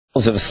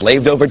have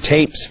slaved over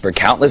tapes for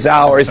countless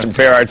hours to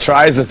prepare our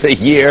tries of the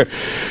year.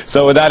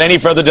 So without any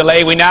further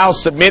delay, we now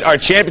submit our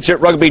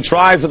championship rugby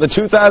tries of the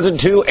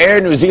 2002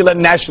 Air New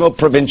Zealand National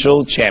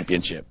Provincial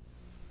Championship.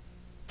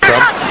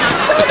 From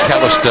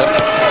McAllister,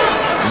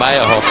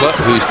 Meyerhofer,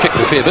 who's kicked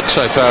a fair bit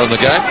so far in the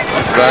game,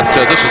 but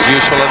this is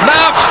useful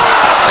enough,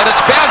 and it's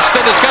bounced,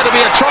 and it's going to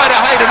be a try to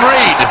Hayden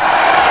Reid.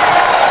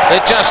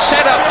 It just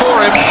set up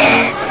for him.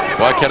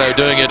 Waikato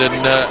doing it in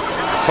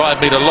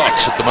 5-metre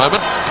lots at the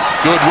moment.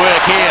 Good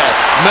work here,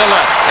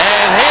 Miller,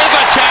 and here's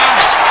a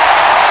chance,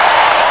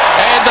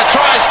 and the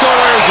try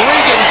scorer is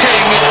Regan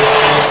King.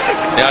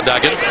 Now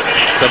Duggan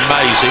to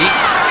Maisie,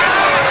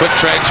 quick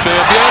transfer,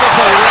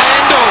 beautiful,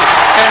 Randall,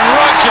 and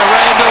Roger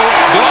Randall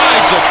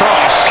glides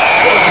across.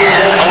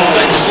 Oh,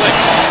 that's slick.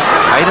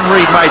 Hayden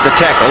Reid made the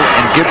tackle,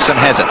 and Gibson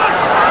has it.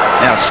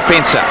 Now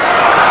Spencer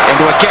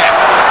into a gap.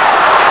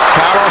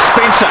 Carlos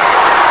Spencer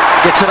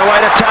gets it away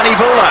to Tani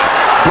Vula,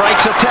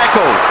 breaks a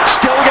tackle,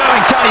 still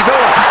going, Tani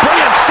Vula,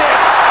 brilliant step.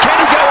 Can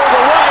he go all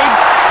the way?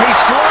 He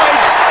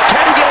slides.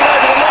 Can he get it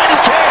over the line? He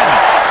can.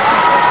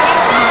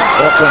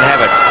 Auckland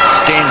have it.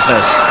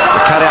 Stensness.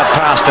 The cutout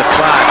pass to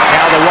Clark.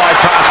 Now the wide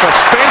pass for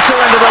Spencer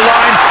into the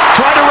line.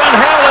 Trying to run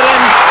Howlett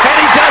in, and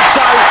he does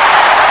so.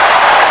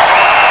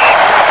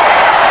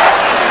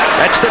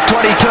 That's the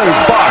 22.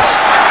 Boss.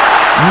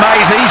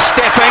 Maisie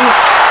stepping.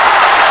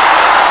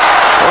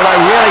 Well,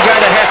 they're really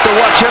going to have to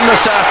watch him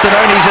this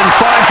afternoon. He's in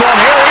fine form.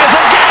 Here he is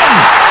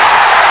again.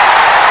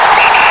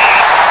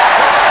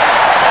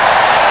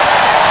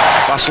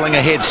 Bustling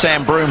ahead,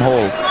 Sam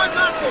Broomhall.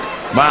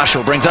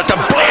 Marshall brings it to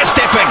Blair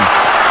stepping.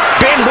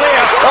 Ben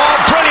Blair. Oh,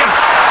 brilliant.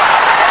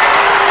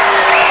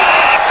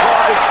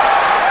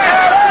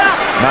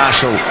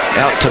 Marshall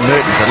out to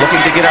Mertens. They're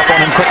looking to get up on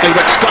him quickly,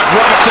 but Scott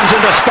Robertson's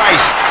into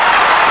space.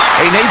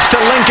 He needs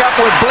to link up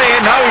with Blair.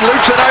 No, he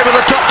loops it over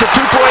the top to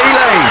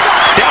Tupuile.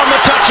 Down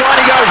the touchline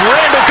he goes.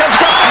 Randall comes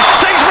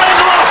across. Sees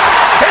Randall off.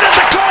 Into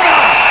the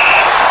corner.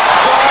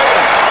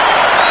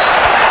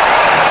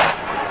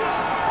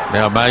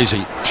 Now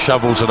Maisie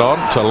shovels it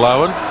on to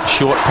Lowen.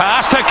 Short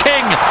pass to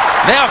King.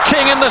 Now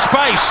King in the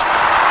space.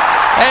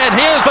 And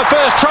here's the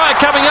first try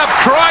coming up.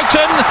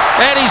 Crichton.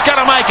 And he's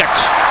going to make it.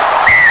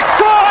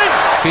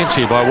 Defence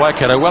here by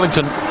Waikato.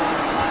 Wellington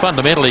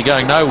fundamentally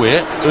going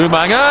nowhere.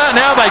 Umanga.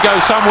 Now they go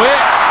somewhere.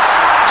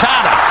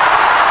 Tana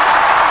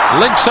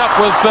links up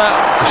with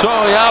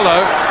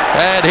Soialo.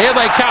 And here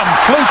they come.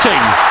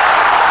 Fluting.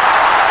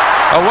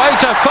 Away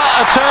to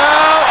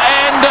Fa'atau.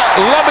 And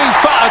Lobby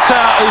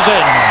Fa'atau is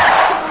in.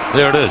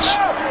 There it is.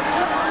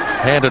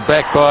 Handed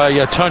back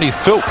by Tony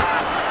Philp.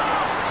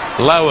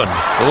 Lowen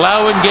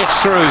gets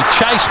through.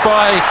 Chased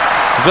by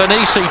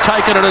Vanisi.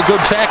 Taken at a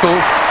good tackle.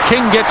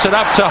 King gets it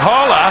up to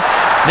Holler.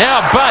 Now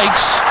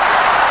Bates.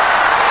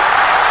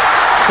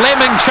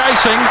 Fleming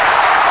chasing.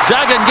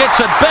 Duggan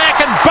gets it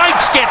back and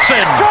Bates gets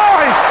in.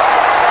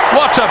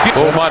 What a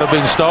ball might have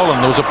been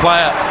stolen. There was a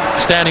player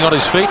standing on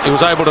his feet. He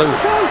was able to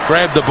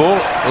grab the ball.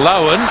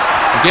 Lowen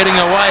getting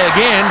away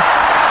again.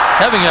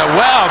 Having a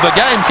wow of a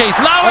game, Keith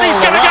Lowen, he's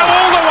going to go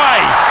all the way.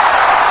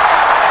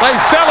 They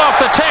fell off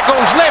the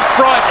tackles left,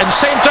 right and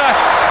centre,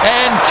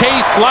 and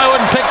Keith Lowen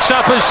picks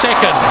up his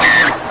second.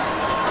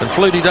 And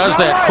Flutie does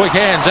that. Quick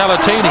hands,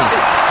 Alatini.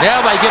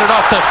 Now they get it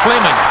off to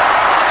Fleming.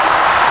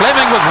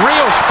 Fleming with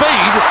real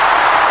speed.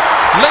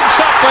 Links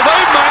up with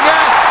Umanga,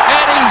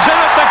 and he's in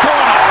at the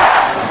corner.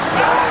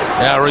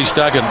 Now Rhys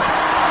Duggan.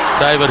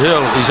 David Hill,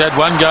 he's had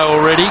one go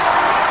already.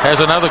 Has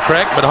another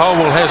crack, but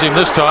Holwell has him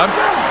this time.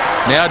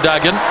 Now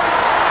Duggan.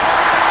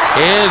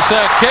 Here's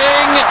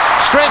King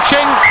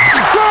stretching.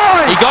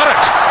 He got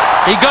it.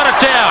 He got it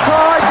down.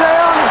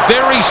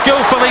 Very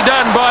skillfully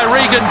done by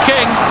Regan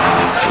King.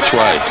 Which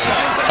way?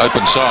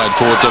 Open side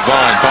for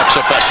Devine. Pops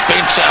up a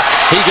Spencer.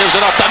 He gives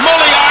it off to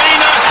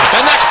Muliaina.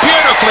 And that's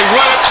beautifully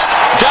worked.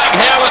 Doug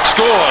Howlett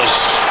scores.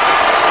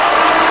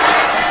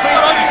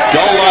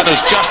 Goal line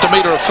is just a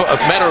matter of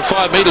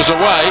 5 metres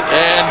away.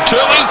 And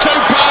Tui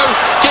Tupo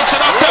gets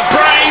it off to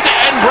Braid.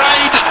 And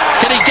Braid,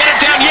 can he get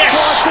it down?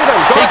 Yes,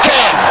 he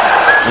can.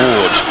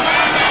 Ward.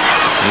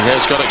 He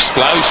has got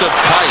explosive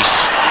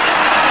pace.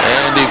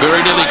 And he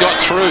very nearly got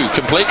through,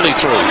 completely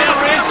through.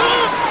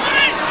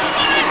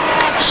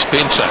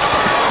 Spencer.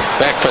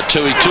 Back for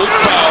Tui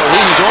Tupo.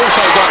 He's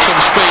also got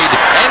some speed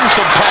and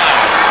some power.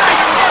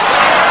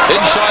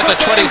 Inside the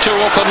 22,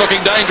 Auckland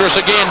looking dangerous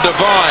again.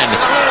 Devine.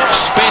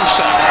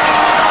 Spencer.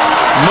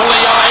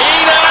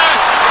 Muliaina.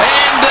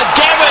 And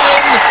Gavin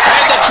in.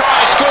 And the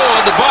try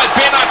scored by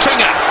Ben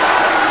Atringa.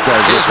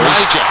 Here's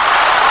Major.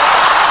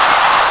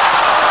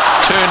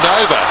 Turned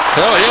over.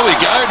 Oh, here we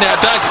go. Now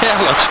Doug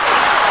Howlett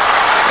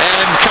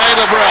and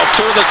Caleb Ralph,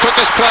 two of the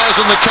quickest players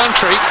in the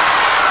country.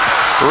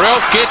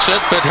 Ralph gets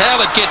it, but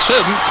Howlett gets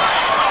him.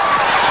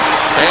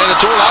 And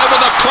it's all over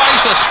the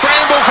place. A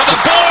scramble for the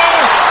ball.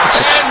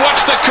 And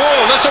what's the call?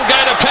 This will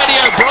go to Paddy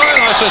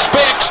O'Brien, I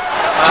suspect.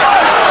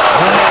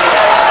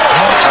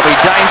 They'll be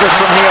dangerous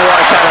from here,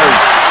 Waikato.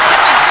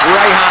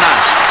 Rayhana.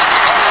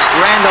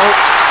 Randall.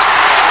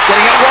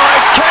 Getting it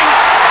wide. King.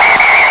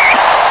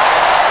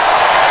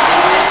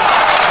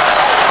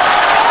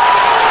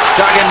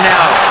 Duggan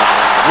now.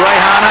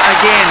 Rayhana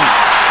again.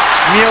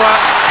 Muir.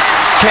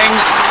 King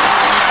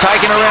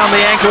taken around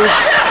the ankles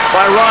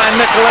by Ryan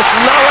Nicholas.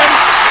 Lowen.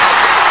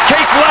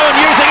 Keith Lowen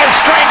using his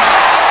strength.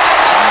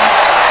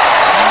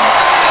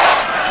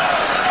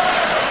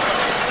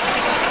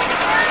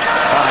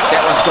 Right,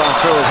 that one's gone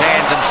through his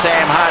hands and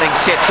Sam Harding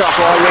sets off.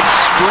 Ulrich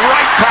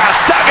straight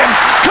past Duggan.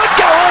 Could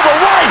go all the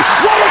way.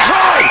 What a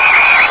try!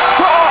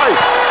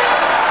 Try!